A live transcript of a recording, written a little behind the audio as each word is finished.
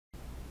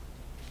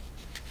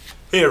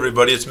Hey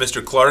everybody, it's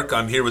Mr. Clark.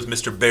 I'm here with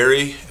Mr.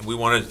 Barry, and we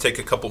wanted to take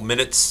a couple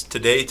minutes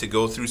today to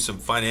go through some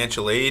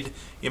financial aid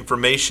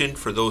information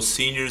for those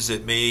seniors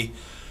that may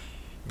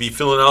be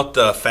filling out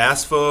the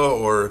FAFSA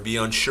or be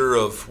unsure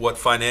of what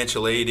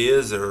financial aid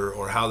is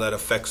or how that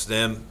affects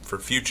them for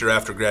future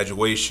after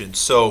graduation.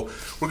 So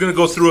we're going to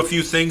go through a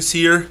few things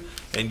here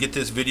and get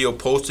this video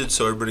posted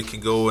so everybody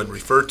can go and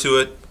refer to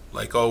it.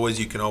 Like always,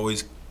 you can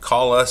always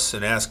call us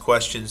and ask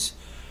questions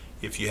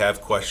if you have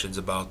questions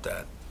about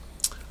that.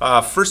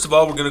 First of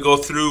all, we're going to go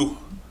through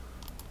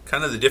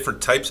kind of the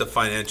different types of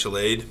financial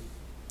aid.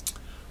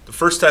 The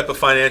first type of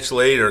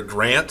financial aid are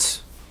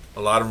grants. A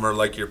lot of them are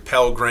like your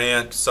Pell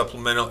Grant,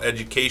 supplemental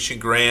education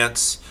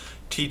grants,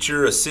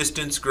 teacher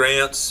assistance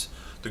grants.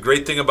 The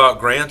great thing about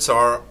grants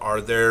are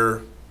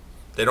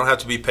they don't have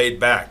to be paid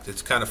back.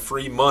 It's kind of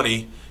free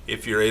money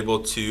if you're able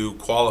to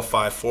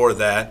qualify for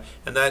that,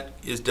 and that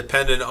is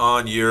dependent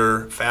on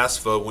your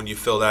FAFSA when you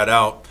fill that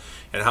out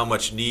and how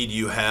much need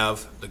you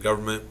have. The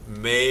government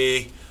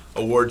may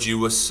award you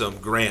with some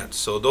grants.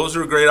 So those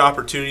are great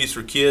opportunities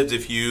for kids.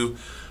 If you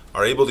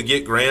are able to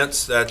get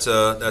grants, that's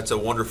a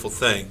wonderful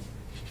thing.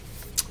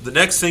 The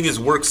next thing is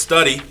work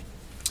study.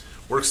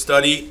 Work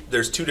study,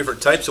 there's two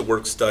different types of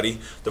work study.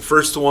 The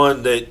first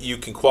one that you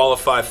can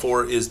qualify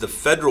for is the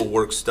federal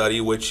work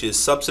study, which is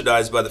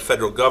subsidized by the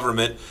federal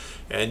government,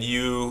 and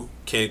you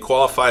can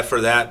qualify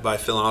for that by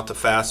filling out the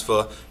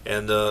FAFSA,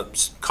 and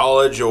the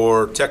college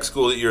or tech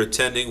school that you're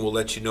attending will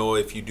let you know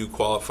if you do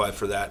qualify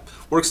for that.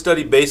 Work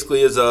study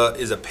basically is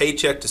a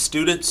paycheck to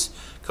students,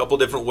 a couple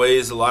different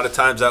ways. A lot of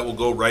times that will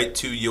go right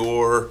to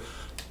your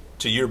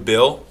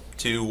bill,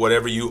 to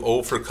whatever you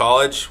owe for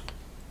college,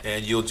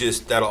 and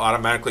that'll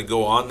automatically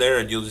go on there,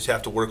 and you'll just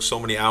have to work so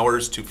many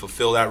hours to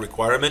fulfill that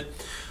requirement.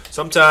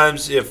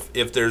 Sometimes if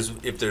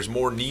there's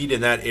more need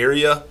in that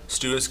area,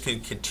 students can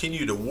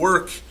continue to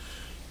work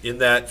in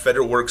that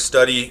federal work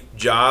study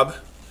job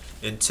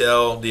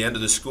until the end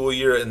of the school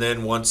year, and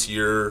then once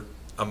your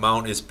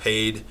amount is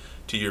paid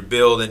to your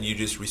bill, then you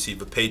just receive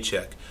a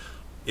paycheck.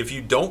 If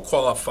you don't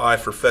qualify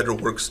for federal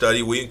work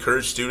study, we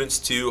encourage students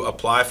to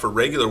apply for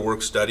regular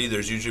work study.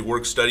 There's usually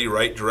work study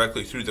right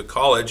directly through the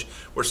college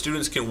where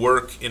students can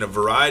work in a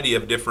variety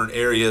of different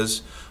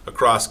areas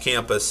across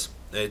campus.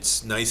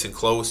 It's nice and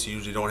close. You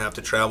usually don't have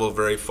to travel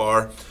very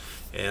far,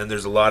 and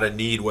there's a lot of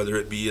need, whether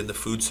it be in the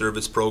food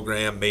service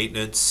program,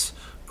 maintenance,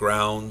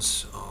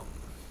 grounds.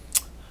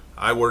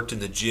 I worked in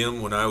the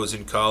gym when I was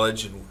in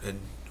college and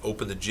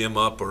opened the gym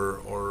up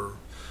or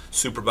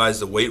supervised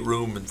the weight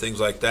room and things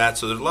like that.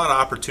 So there's a lot of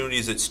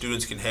opportunities that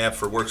students can have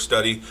for work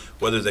study,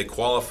 whether they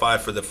qualify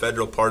for the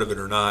federal part of it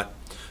or not.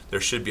 There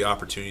should be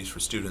opportunities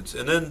for students.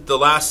 And then the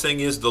last thing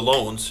is the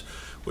loans,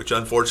 which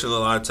unfortunately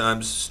a lot of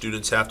times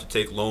students have to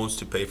take loans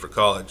to pay for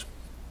college.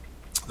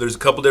 There's a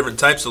couple different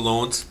types of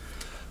loans.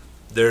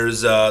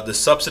 There's the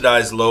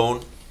subsidized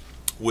loan,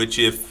 which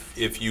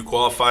if you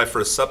qualify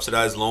for a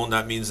subsidized loan,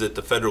 that means that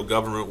the federal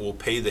government will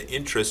pay the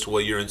interest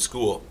while you're in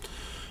school.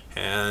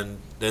 And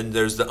then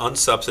there's the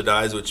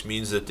unsubsidized, which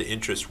means that the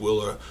interest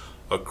will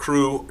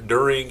accrue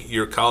during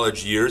your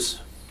college years.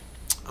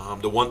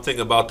 The one thing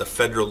about the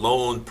federal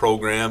loan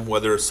program,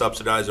 whether it's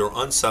subsidized or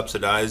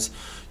unsubsidized,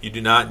 you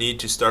do not need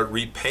to start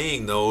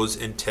repaying those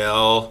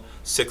until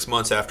 6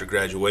 months after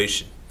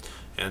graduation.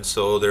 And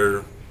so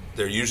they're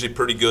usually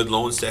pretty good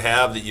loans to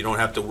have that you don't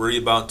have to worry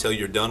about until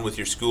you're done with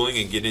your schooling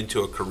and get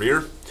into a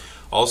career.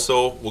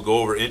 Also, we'll go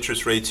over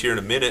interest rates here in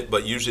a minute,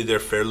 but usually they're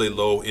fairly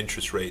low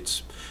interest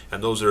rates,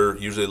 and those are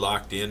usually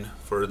locked in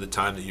for the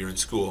time that you're in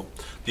school.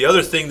 The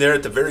other thing there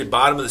at the very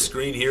bottom of the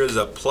screen here is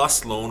a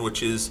PLUS loan,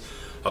 which is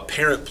a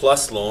Parent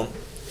Plus loan.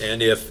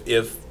 And if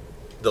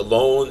the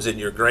loans and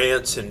your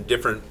grants and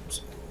different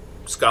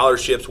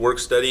scholarships, work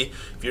study,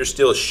 if you're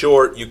still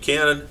short, you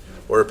can,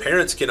 or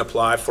parents can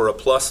apply for a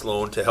PLUS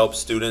loan to help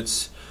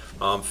students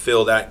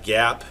fill that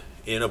gap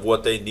in of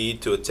what they need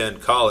to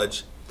attend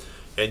college.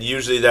 And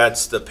usually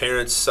that's the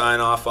parents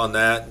sign off on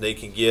that. They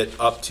can get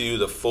up to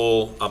the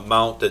full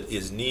amount that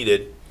is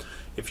needed.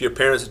 If your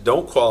parents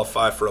don't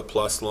qualify for a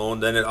PLUS loan,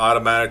 then it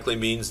automatically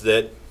means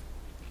that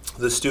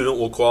the student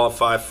will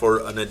qualify for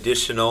an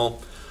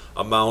additional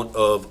amount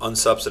of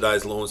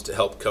unsubsidized loans to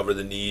help cover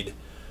the need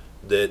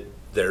that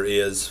there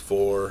is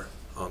for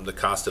the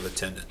cost of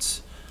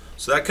attendance.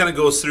 So that kind of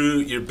goes through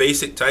your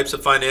basic types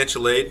of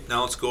financial aid.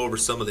 Now let's go over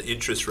some of the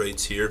interest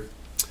rates here.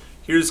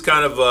 Here's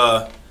kind of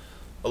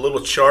a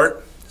little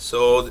chart.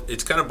 So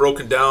it's kind of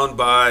broken down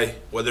by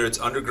whether it's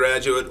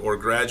undergraduate or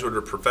graduate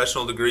or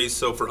professional degrees.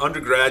 So for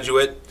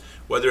undergraduate,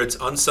 whether it's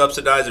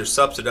unsubsidized or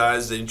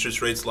subsidized, the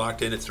interest rate's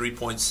locked in at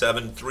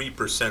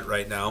 3.73%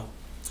 right now.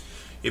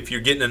 If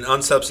you're getting an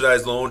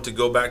unsubsidized loan to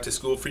go back to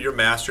school for your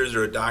master's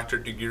or a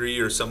doctorate degree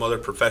or some other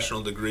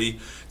professional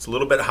degree, it's a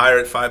little bit higher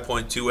at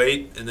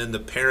 5.28, and then the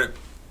Parent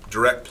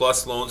Direct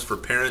Plus loans for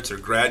parents or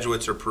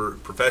graduates or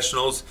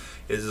professionals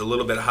is a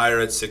little bit higher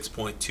at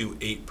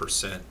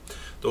 6.28%.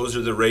 Those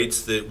are the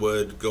rates that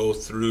would go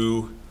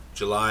through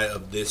July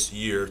of this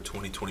year,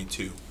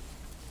 2022.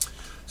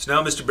 So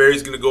now Mr.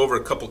 Barry's going to go over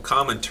a couple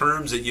common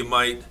terms that you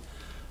might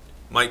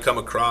might come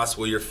across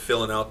while you're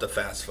filling out the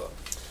FAFSA.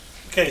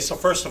 Okay, so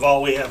first of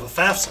all, we have a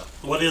FAFSA.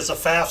 What is a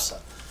FAFSA?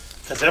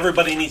 Because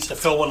everybody needs to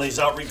fill one of these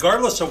out,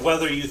 regardless of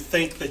whether you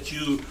think that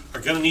you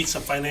are going to need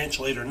some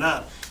financial aid or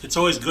not. It's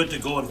always good to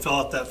go and fill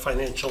out that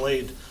financial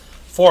aid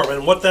form.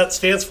 And what that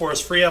stands for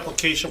is free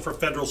application for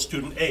federal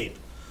student aid.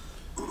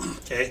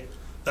 Okay,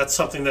 that's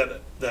something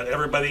that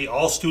everybody,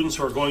 all students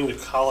who are going to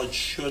college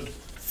should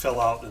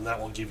fill out, and that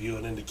will give you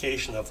an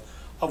indication of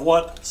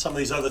what some of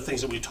these other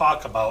things that we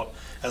talk about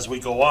as we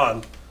go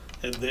on,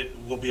 and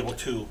we'll be able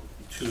to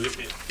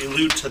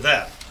allude to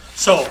that.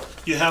 So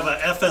you have a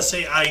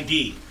FSA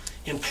ID.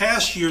 In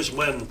past years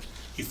when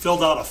you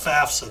filled out a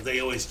FAFSA, they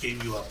always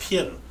gave you a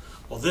PIN.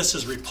 Well, this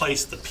has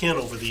replaced the PIN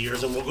over the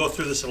years, and we'll go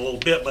through this in a little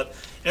bit, but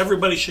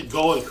everybody should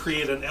go and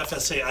create an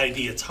FSA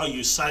ID. It's how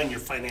you sign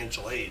your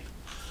financial aid.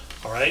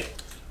 All right?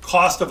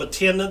 Cost of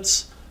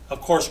attendance.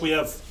 Of course, we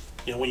have,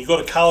 when you go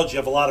to college, you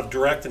have a lot of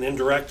direct and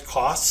indirect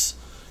costs.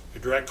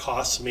 Your direct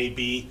costs may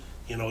be,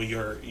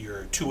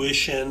 your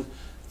tuition,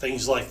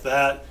 things like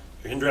that.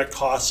 Your indirect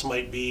costs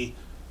might be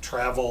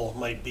travel,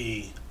 might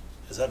be,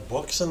 is that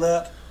books in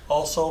that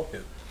also? Yeah.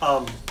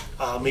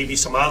 Maybe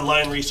some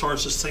online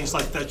resources, things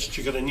like that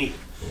you're going to need.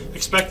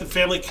 Expected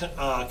family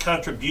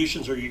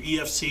contributions, or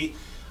your EFC.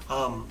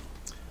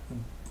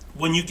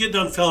 When you get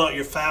done filling out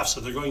your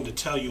FAFSA, they're going to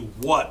tell you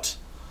what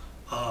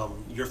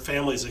your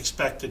family is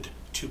expected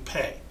to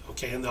pay.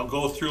 Okay, and they'll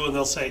go through and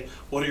they'll say,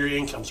 what are your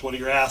incomes, what are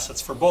your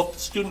assets for both the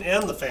student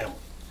and the family.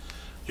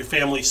 Your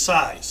family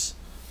size,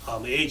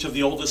 the age of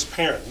the oldest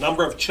parent,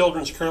 number of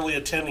children currently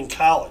attending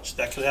college.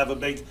 That could have a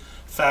big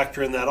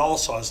factor in that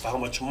also, as to how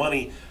much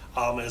money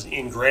as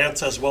in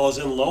grants as well as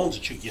in loans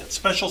that you get.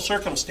 Special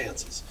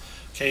circumstances.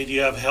 Okay, do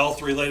you have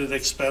health-related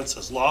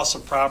expenses, loss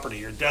of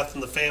property, or death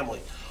in the family?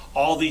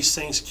 All these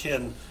things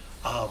can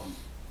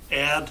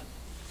add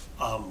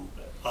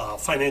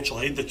financial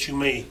aid that you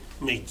may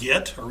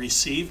get or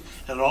receive,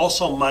 and it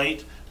also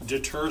might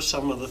deter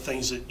some of the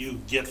things that you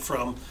get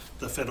from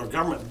the federal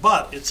government.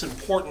 But it's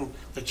important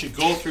that you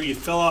go through, you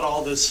fill out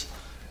all this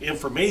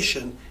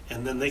information,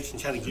 and then they can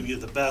kind of give you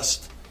the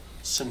best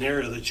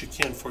scenario that you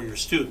can for your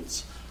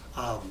students.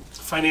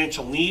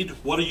 Financial need,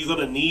 what are you going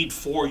to need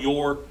for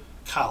your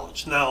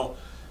college? Now,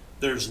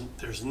 there's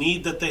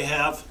need that they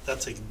have.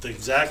 That's the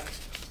exact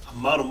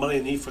amount of money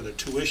they need for their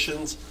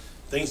tuitions,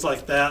 things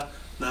like that.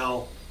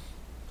 Now,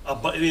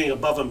 anything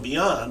above and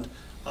beyond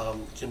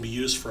can be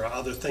used for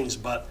other things,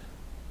 but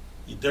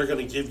they're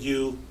going to give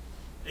you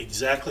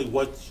exactly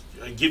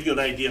give you an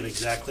idea of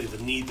exactly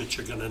the need that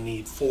you're going to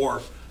need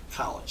for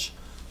college.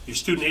 Your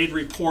student aid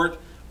report,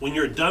 when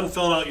you're done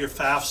filling out your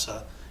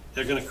FAFSA,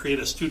 they're going to create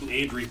a student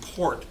aid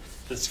report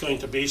that's going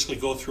to basically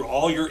go through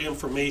all your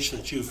information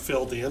that you've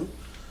filled in,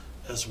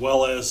 as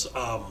well as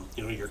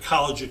your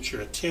college that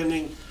you're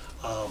attending,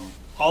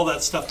 all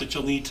that stuff that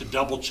you'll need to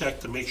double check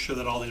to make sure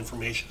that all the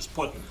information is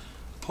put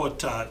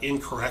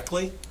in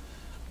correctly.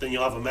 Then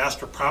you'll have a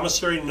master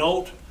promissory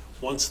note.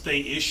 Once they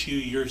issue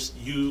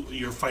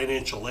your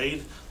financial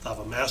aid, they'll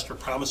have a master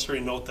promissory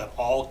note that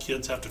all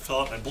kids have to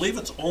fill out. I believe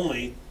it's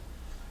only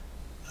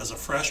as a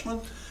freshman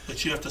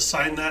that you have to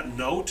sign that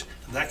note,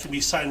 and that can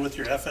be signed with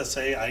your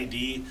FSA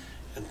ID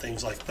and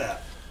things like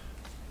that.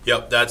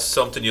 Yep, that's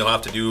something you'll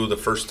have to do the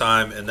first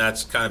time, and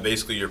that's kind of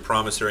basically your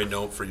promissory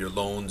note for your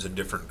loans and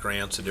different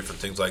grants and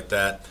different things like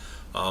that.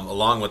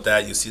 Along with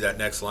that, you see that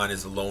next line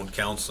is the loan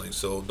counseling.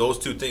 So those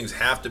two things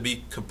have to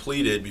be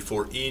completed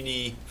before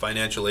any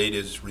financial aid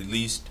is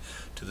released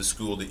to the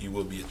school that you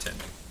will be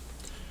attending.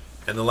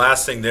 And the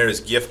last thing there is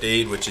gift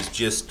aid, which is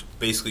just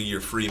basically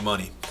your free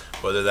money,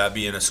 whether that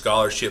be in a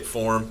scholarship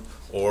form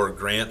or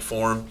grant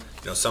form.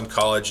 Some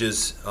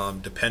colleges,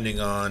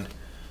 depending on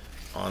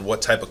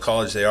what type of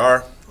college they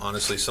are,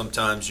 honestly,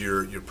 sometimes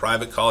your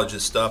private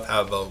colleges stuff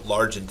have a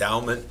large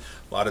endowment.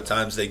 A lot of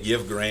times they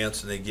give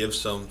grants and they give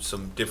some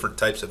different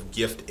types of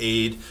gift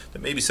aid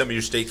that maybe some of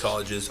your state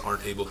colleges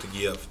aren't able to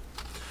give.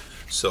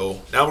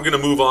 So now we're going to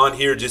move on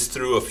here just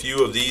through a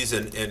few of these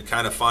and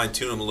kind of fine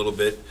tune them a little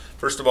bit.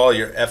 First of all,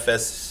 your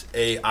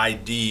FSA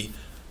ID,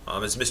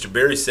 as Mr.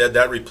 Berry said,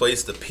 that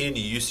replaced the PIN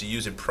you used to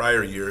use in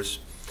prior years.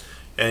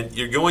 And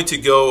you're going to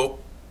go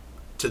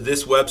to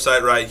this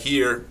website right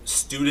here,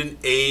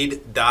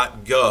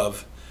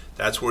 studentaide.gov.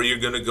 That's where you're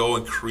going to go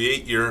and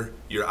create your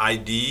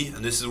ID,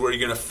 and this is where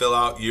you're going to fill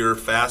out your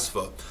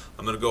FAFSA.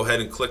 I'm going to go ahead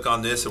and click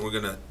on this, and we're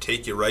going to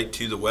take you right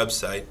to the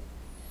website.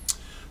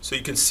 So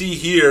you can see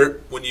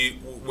here, when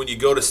you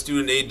go to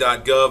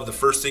studentaide.gov, the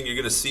first thing you're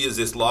going to see is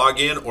this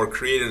login or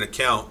create an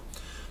account.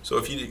 So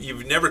if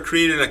you've never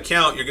created an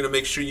account, you're going to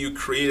make sure you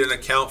create an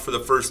account for the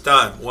first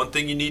time. One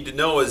thing you need to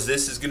know is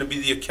this is going to be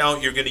the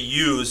account you're going to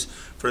use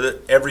for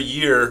every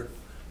year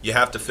you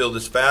have to fill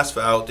this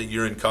FAFSA out that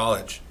you're in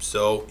college.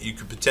 So you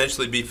could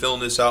potentially be filling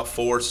this out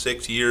 4,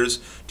 6 years,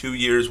 2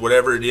 years,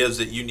 whatever it is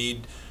that you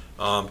need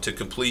to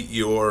complete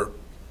your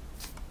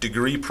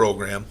degree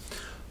program.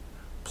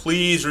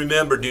 Please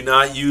remember, do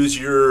not use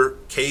your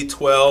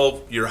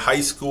K-12, your high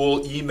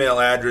school email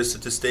address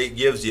that the state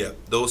gives you.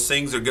 Those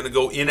things are going to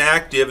go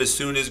inactive as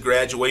soon as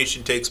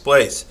graduation takes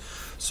place.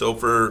 So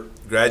for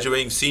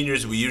graduating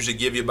seniors, we usually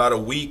give you about a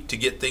week to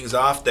get things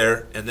off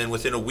there, and then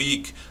within a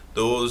week,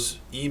 those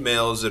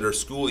emails that are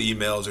school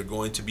emails are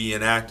going to be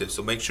inactive.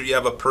 So make sure you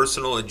have a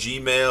personal, a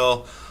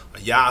Gmail,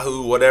 a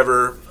Yahoo,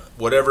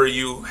 whatever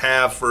you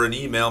have for an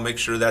email. Make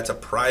sure that's a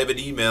private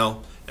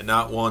email and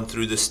not one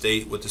through the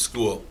state with the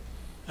school.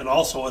 And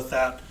also with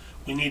that,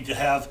 we need to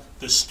have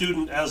the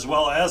student as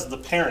well as the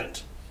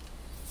parent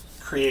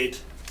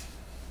create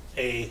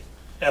a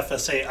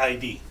FSA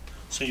ID.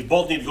 So you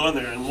both need to go in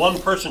there, and one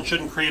person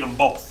shouldn't create them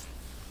both.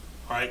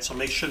 All right, so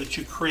make sure that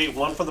you create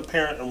one for the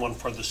parent and one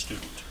for the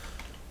student.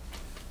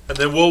 And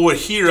then while we're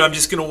here, I'm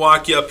just going to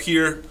walk you up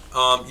here.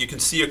 You can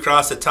see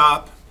across the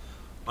top,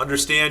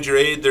 understand your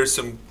aid. There's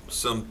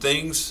some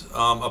things.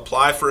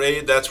 Apply for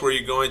aid. That's where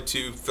you're going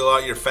to fill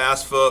out your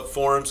FAFSA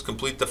forms,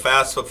 complete the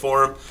FAFSA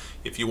form.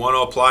 If you want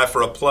to apply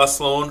for a PLUS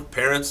loan,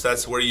 parents,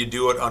 that's where you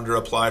do it under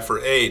apply for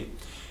aid.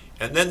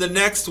 And then the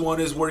next one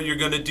is where you're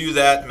going to do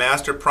that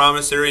master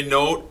promissory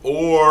note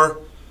or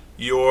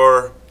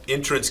your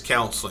entrance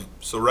counseling.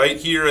 So right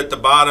here at the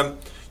bottom,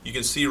 you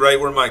can see right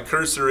where my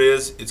cursor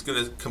is, it's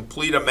going to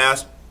complete a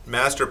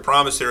master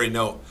promissory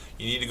note.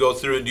 You need to go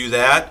through and do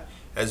that,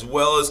 as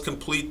well as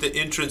complete the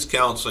entrance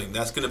counseling.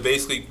 That's going to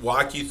basically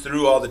walk you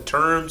through all the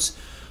terms,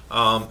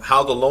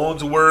 how the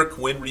loans work,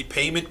 when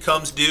repayment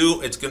comes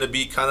due. It's going to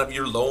be kind of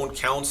your loan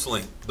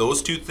counseling.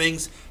 Those two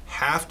things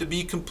have to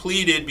be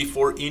completed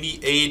before any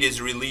aid is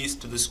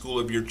released to the school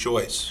of your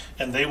choice.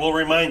 And they will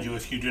remind you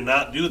if you do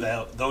not do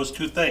that, those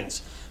two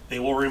things. They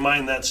will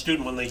remind that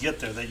student when they get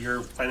there that your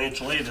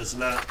financial aid has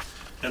not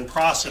been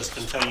processed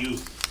until you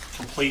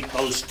complete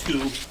those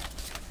two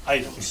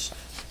items.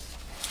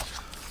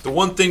 The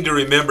one thing to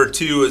remember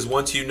too is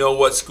once you know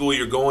what school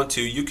you're going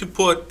to, you can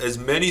put as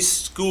many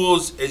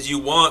schools as you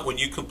want when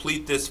you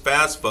complete this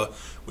FAFSA.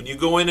 When you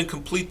go in and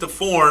complete the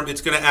form, it's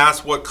going to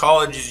ask what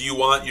colleges you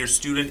want your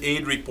student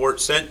aid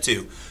report sent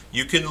to.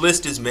 You can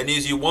list as many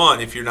as you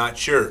want if you're not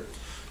sure.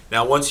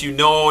 Now once you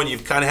know and you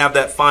kind of have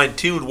that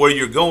fine-tuned where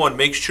you're going,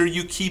 make sure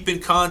you keep in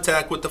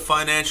contact with the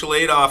financial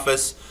aid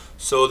office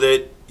so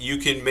that you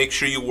can make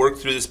sure you work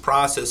through this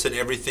process and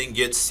everything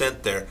gets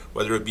sent there,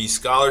 whether it be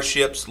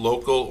scholarships,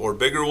 local or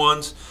bigger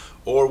ones,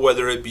 or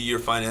whether it be your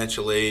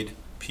financial aid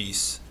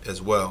piece as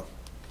well.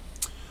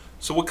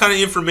 So what kind of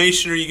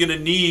information are you going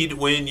to need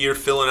when you're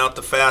filling out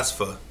the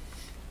FAFSA?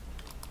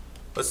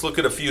 Let's look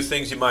at a few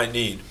things you might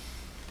need.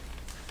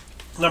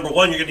 Number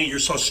one, you're going to need your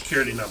Social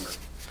Security number,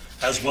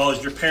 as well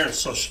as your parents'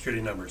 Social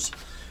Security numbers.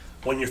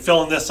 When you're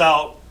filling this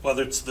out,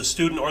 whether it's the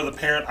student or the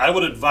parent, I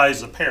would advise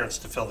the parents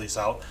to fill these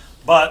out.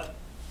 But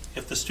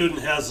if the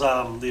student has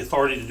the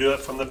authority to do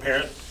it from the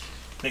parent,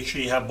 make sure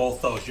you have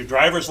both those. Your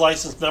driver's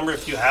license number,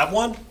 if you have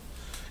one,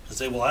 because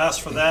they will ask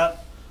for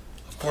that.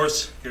 Of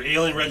course, your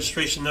alien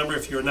registration number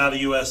if you're not a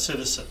U.S.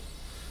 citizen.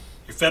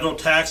 Your federal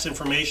tax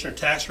information or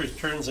tax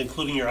returns,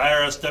 including your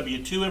IRS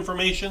W-2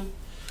 information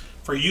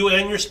for you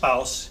and your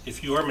spouse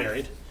if you are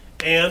married,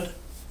 and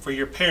for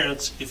your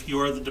parents if you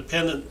are the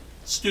dependent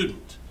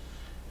student.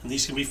 And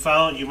these can be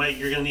found, you're going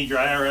to need your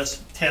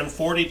IRS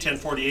 1040,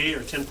 1048, or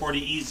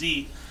 1040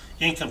 EZ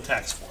income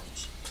tax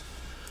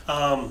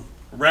forms.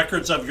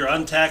 Records of your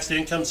untaxed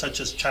income, such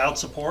as child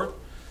support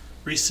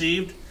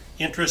received,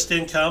 interest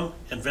income,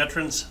 and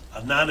veterans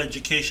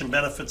non-education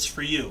benefits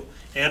for you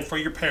and for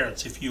your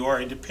parents if you are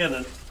a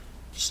dependent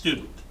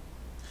student.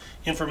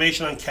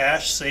 Information on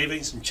cash,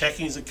 savings, and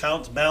checkings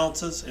accounts,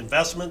 balances,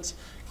 investments,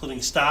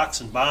 including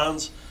stocks and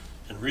bonds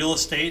and real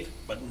estate,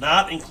 but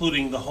not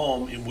including the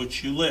home in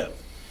which you live,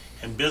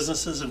 and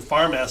businesses and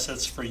farm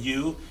assets for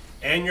you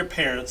and your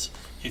parents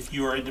if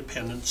you are a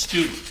dependent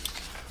student.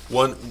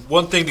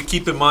 One thing to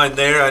keep in mind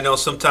there, I know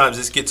sometimes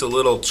this gets a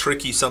little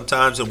tricky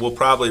sometimes, and we'll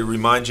probably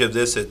remind you of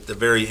this at the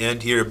very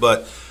end here,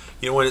 but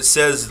you know when it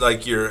says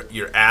like your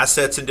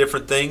assets and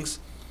different things,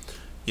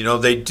 you know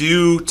they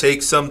do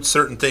take some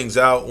certain things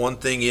out. One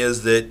thing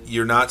is that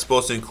you're not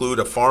supposed to include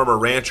a farm or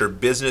ranch or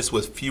business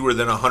with fewer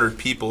than 100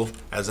 people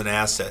as an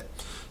asset.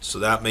 So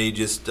that may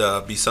just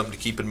be something to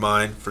keep in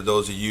mind for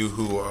those of you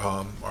who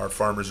are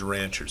farmers or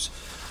ranchers.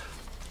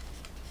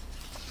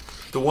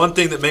 The one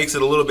thing that makes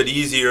it a little bit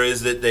easier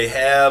is that they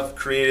have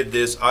created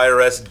this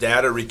IRS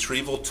data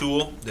retrieval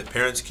tool that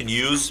parents can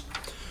use.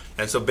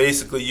 And so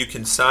basically you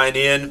can sign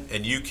in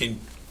and you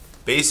can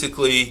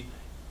basically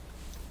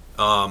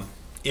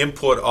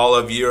input all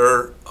of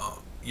your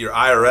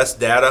IRS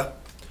data.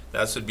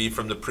 That would be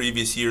from the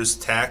previous year's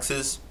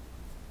taxes.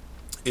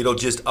 It'll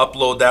just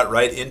upload that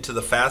right into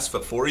the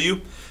FAFSA for you.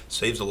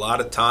 Saves a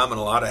lot of time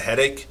and a lot of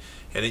headache,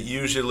 and it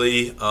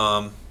usually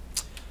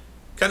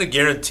kind of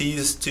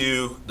guarantees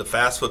to the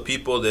FAFSA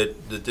people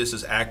that this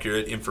is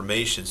accurate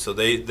information. So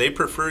they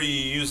prefer you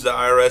use the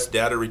IRS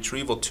data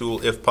retrieval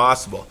tool if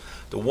possible.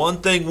 The one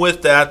thing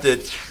with that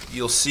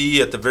you'll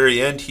see at the very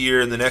end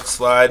here in the next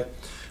slide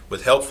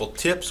with helpful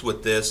tips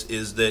with this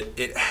is that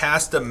it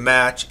has to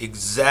match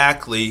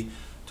exactly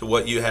to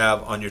what you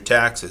have on your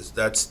taxes.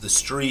 That's the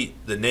street,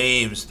 the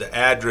names, the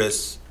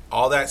address,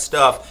 all that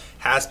stuff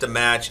has to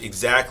match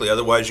exactly.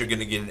 Otherwise you're going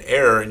to get an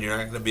error and you're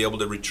not going to be able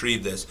to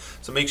retrieve this.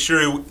 So make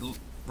sure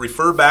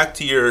refer back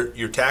to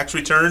your tax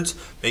returns.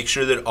 Make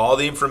sure that all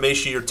the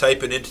information you're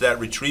typing into that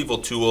retrieval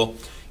tool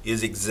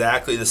is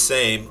exactly the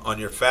same on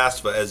your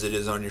FAFSA as it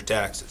is on your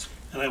taxes.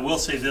 And I will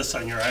say this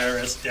on your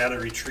IRS data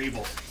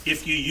retrieval.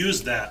 If you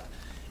use that,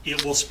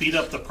 it will speed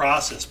up the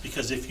process,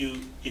 because if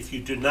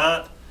you do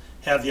not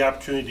have the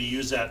opportunity to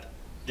use that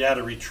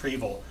data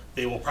retrieval,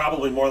 they will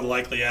probably more than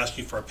likely ask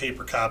you for a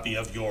paper copy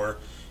of your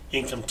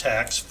income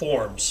tax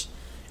forms,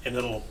 and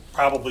it'll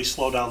probably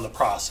slow down the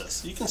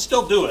process. You can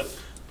still do it,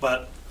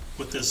 but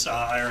with this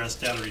IRS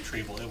data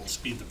retrieval, it will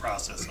speed the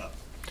process up.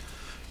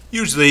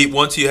 Usually,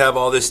 once you have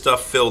all this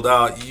stuff filled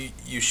out,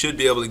 you should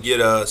be able to get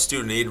a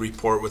student aid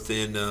report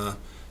within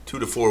 2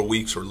 to 4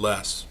 weeks or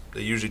less.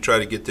 They usually try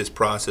to get this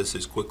process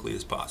as quickly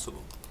as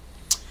possible.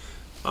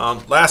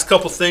 Last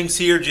couple things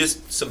here,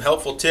 just some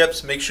helpful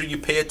tips. Make sure you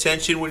pay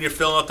attention when you're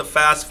filling out the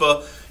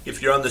FAFSA.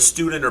 If you're on the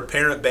student or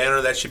parent banner,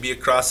 that should be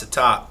across the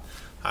top.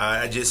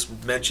 I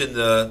just mentioned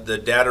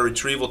the data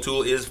retrieval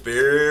tool is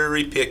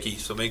very picky,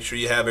 so make sure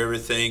you have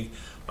everything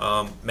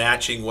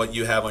matching what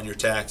you have on your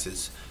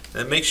taxes.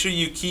 And make sure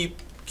you keep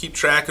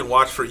track and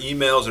watch for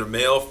emails or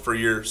mail for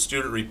your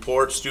student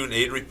report, student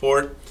aid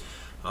report.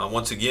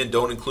 Once again,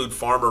 don't include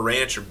farm or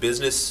ranch or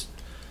business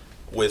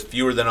with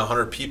fewer than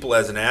 100 people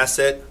as an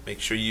asset. Make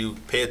sure you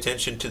pay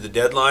attention to the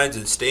deadlines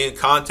and stay in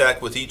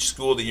contact with each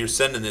school that you're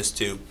sending this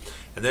to.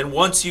 And then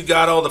once you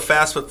got all the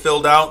FAFSA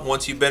filled out,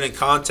 once you've been in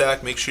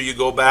contact, make sure you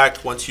go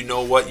back once you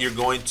know what you're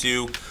going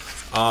to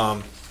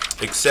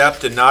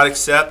accept and not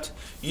accept.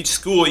 Each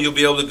school you'll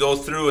be able to go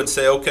through and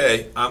say,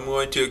 okay, I'm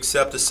going to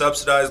accept a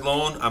subsidized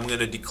loan, I'm going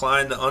to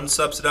decline the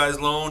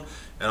unsubsidized loan,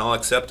 and I'll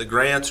accept the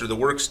grants or the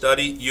work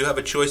study. You have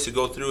a choice to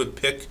go through and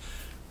pick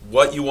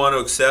what you want to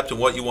accept and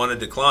what you want to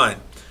decline.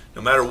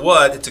 No matter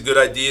what, it's a good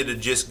idea to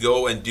just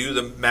go and do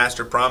the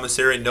master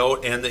promissory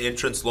note and the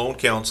entrance loan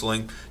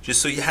counseling,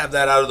 just so you have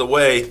that out of the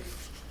way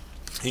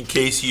in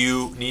case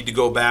you need to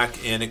go back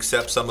and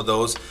accept some of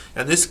those.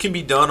 And this can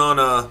be done on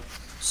a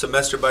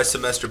semester by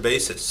semester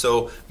basis.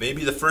 So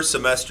maybe the first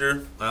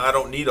semester, I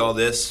don't need all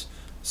this.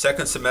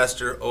 Second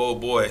semester, oh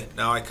boy,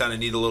 now I kind of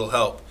need a little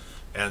help.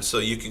 And so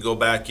you can go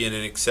back in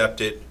and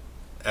accept it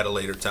at a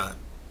later time.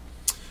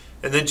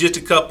 And then just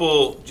a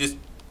couple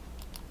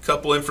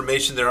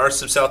information. There are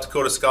some South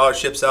Dakota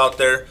scholarships out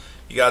there.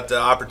 You got the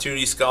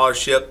Opportunity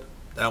Scholarship.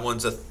 That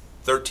one's a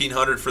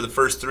 $1,300 for the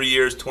first 3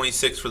 years,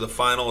 $2,600 for the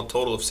final, a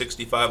total of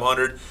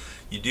 $6,500.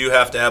 You do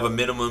have to have a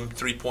minimum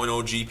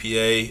 3.0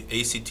 GPA,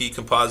 ACT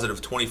composite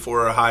of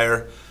 24 or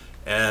higher,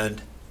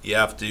 and you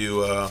have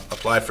to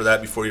apply for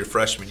that before your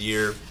freshman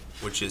year,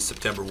 which is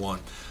September 1.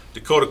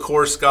 Dakota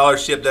Core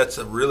Scholarship, that's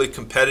a really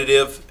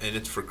competitive, and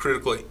it's for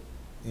critical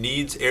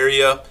needs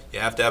area. You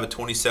have to have a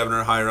 27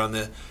 or higher on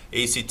the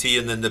ACT.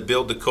 And then the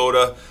Build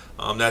Dakota,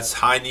 that's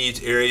high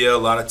needs area. A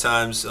lot of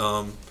times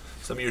some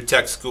of your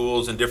tech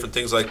schools and different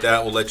things like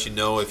that will let you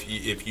know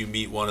if you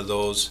meet one of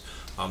those.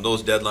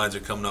 Those deadlines are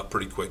coming up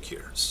pretty quick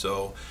here.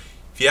 So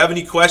if you have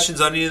any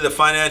questions on any of the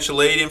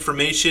financial aid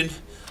information,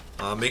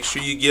 make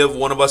sure you give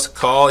one of us a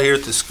call here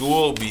at the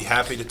school. We'll be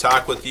happy to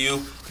talk with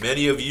you.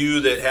 Many of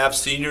you that have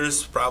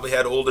seniors probably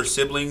had older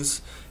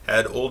siblings,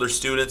 had older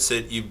students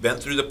that you've been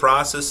through the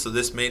process, so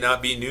this may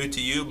not be new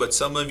to you, but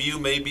some of you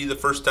may be the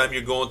first time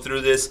you're going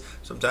through this.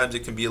 Sometimes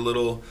it can be a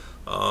little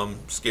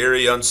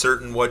scary,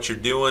 uncertain what you're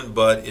doing,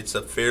 but it's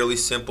a fairly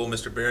simple.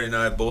 Mr. Barry and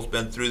I have both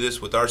been through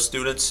this with our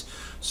students,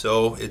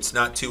 so it's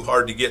not too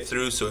hard to get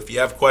through. So if you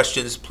have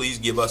questions, please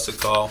give us a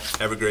call.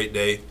 Have a great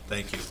day.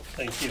 Thank you.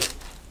 Thank you.